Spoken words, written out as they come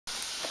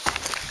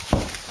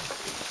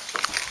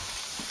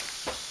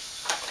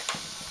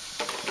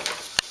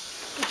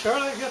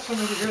Charlie, I got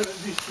somebody here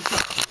that needs to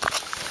talk.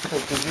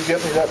 Hey, did you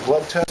get me that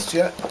blood test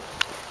yet?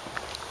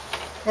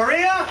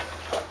 Maria?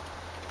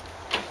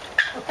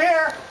 Up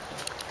here.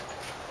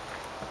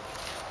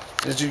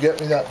 Did you get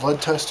me that blood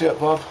test yet,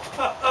 Bob?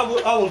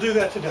 I will do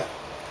that today.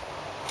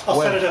 I'll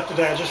set it up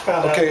today. I just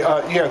found out. Okay,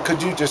 yeah,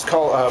 could you just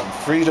call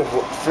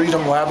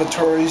Freedom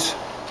Laboratories,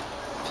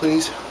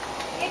 please?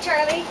 Hey,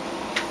 Charlie.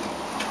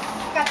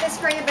 Got this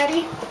for you,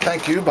 buddy.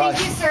 Thank you, bye.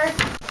 Thank you,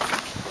 sir.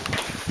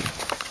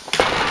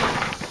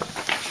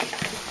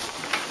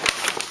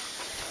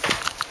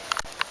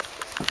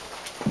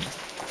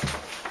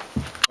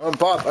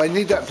 Bob, I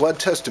need that blood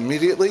test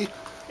immediately.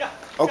 Yeah.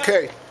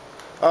 Okay.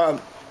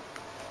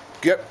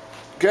 Get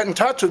in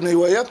touch with me,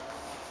 will you?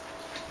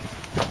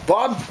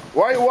 Bob,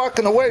 why are you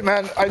walking away,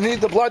 man? I need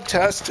the blood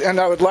test,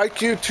 and I would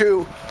like you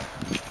to...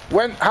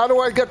 How do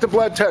I get the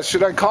blood test?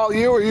 Should I call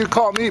you or you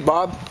call me,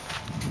 Bob?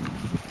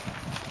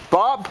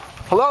 Bob?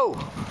 Hello?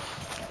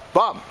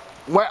 Bob,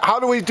 how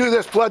do we do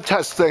this blood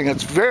test thing?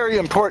 It's very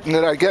important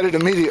that I get it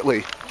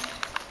immediately.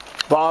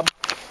 Bob?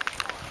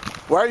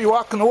 Why are you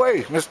walking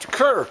away, Mr.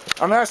 Kerr?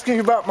 I'm asking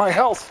you about my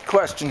health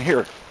question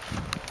here.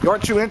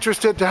 Aren't you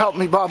interested to help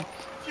me, Bob?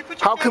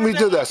 How can we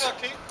do this?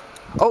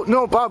 Oh,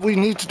 no, Bob, we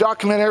need to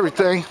document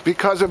everything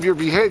because of your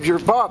behavior.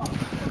 Bob,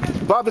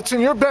 it's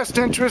in your best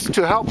interest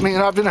to help me,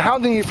 and I've been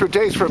hounding you for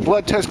days for a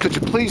blood test. Could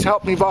you please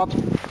help me, Bob?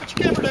 Put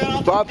your camera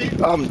down. Bob,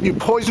 you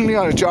poisoned me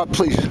on a job,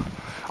 please.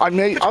 I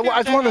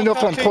want to know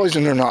if I'm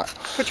poisoned or not.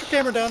 Put your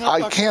camera down.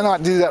 I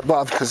cannot do that,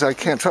 Bob, because I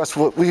can't trust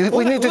we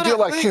need to deal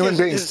like human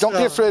beings. Don't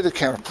be afraid of the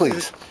camera,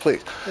 please.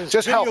 Please.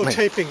 Just help me.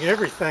 Videotaping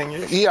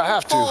everything. Yeah, I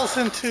have to. Falls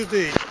into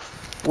the...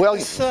 Well,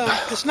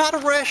 it's not a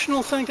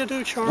rational thing to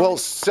do, Charlie. Well,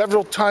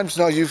 several times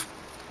now you've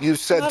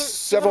said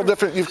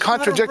you've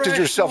contradicted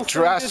yourself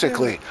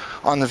drastically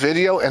on the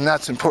video, and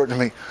that's important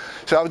to me.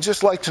 So I would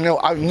just like to know,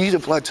 I need a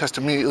blood test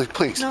immediately,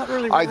 please. Not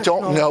really I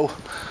don't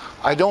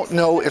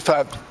know if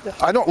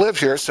I don't live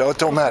here, so it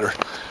don't matter.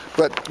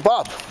 But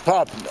Bob,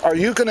 are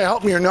you going to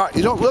help me or not?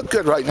 You don't look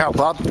good right now,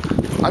 Bob.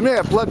 I may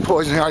have blood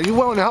poisoning. Are you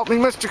willing to help me,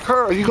 Mr.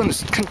 Kerr? Are you going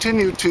to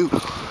continue to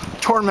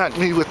torment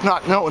me with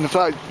not knowing if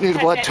I need a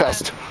blood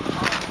test?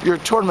 You're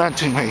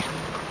tormenting me.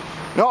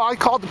 No, I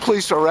called the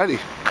police already.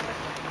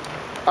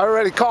 I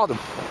already called them.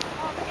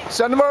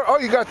 Send them over. Oh,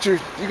 you're going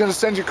to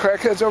send your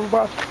crackheads over,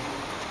 Bob?